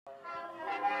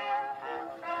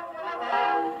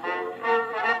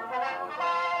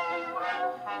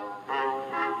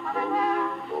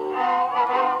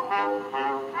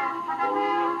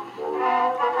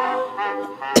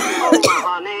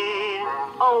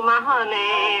Oh, my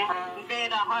honey,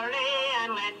 better hurry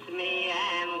and let me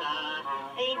and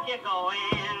ain't you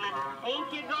going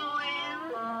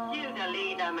to the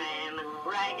leader man,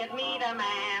 ragged meter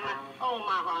man? Oh,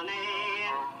 my honey,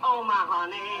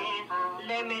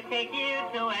 let me take you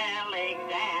to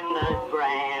Alexander's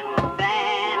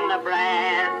grandstand, the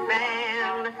brass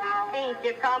band. Ain't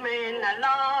you coming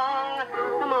along?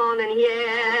 Come on in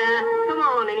here,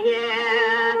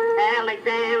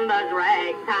 Alexander's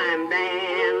ragtime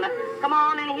band. Come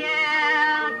on in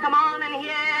here,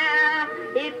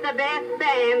 it's the best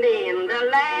band in the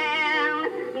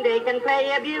land. They can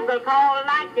play a bugle call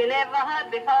like you never heard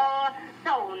before.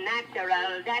 So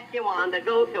natural that you want to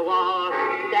go to war.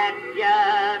 That's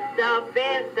just the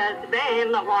bestest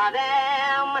band of what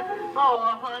am.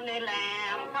 Oh, honey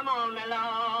lamb, come on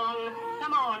along.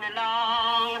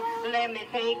 Let me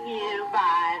take you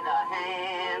by the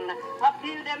hand. Up to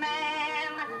the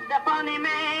man, the funny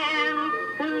man,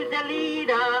 who's the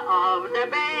leader of the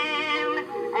band.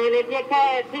 And if you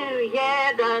care to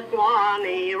hear the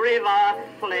Swanee River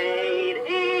played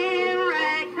in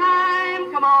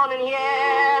ragtime, come on in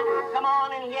here,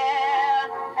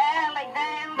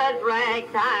 Alexander's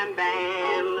ragtime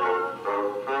band.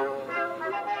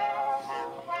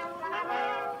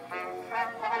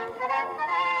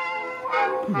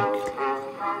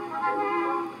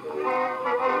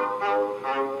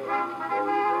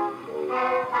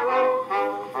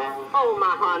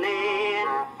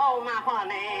 Oh my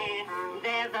honey,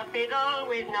 there's a fiddle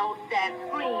with no set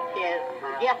screeches,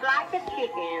 just like a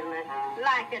chicken,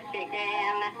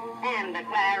 and the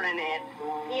clarinet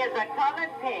is a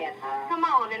colored pet. Come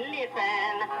on and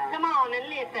listen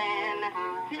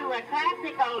to a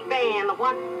classical band.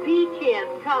 What peaches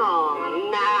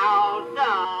come now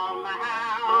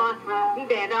somehow.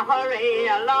 Better hurry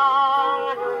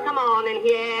along. Come on in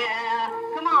here,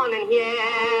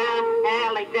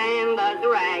 Alexander's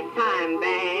ragtime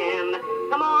band.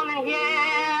 Come on in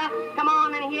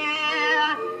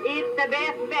here, it's the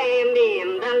best band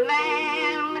in the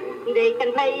land. They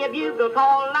can play a bugle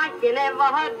call like you never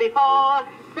heard before.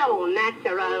 So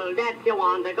natural that you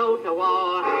want to go to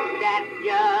war. That's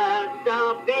just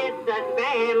the bestest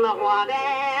band of what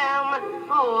am.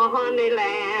 Oh, honey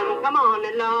lamb, come on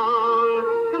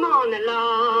along.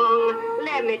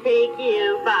 Let me take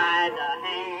you by the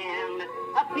hand.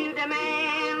 Up to the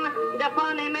man, the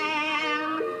funny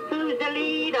man, who's the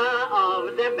leader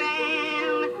of the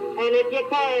band. And if you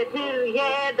care to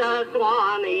hear the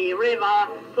Swanee River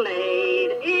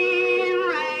played in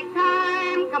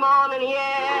ragtime, come on in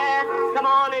here,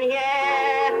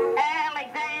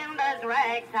 Alexander's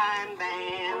ragtime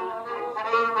band.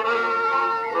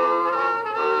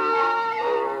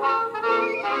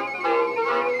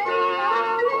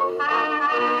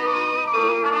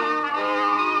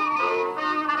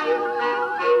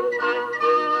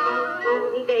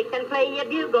 They can play a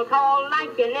bugle call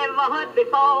like you never heard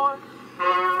before.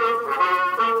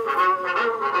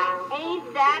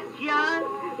 Ain't that just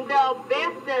the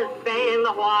bestest band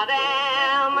of what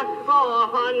am? Oh,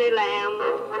 honey lamb.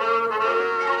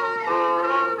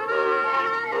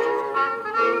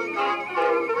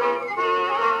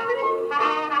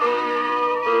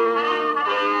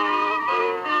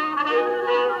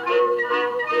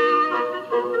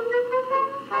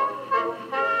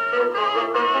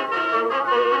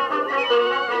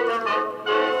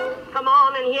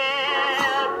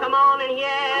 Come on in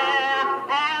here,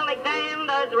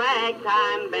 Alexander's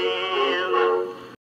ragtime band.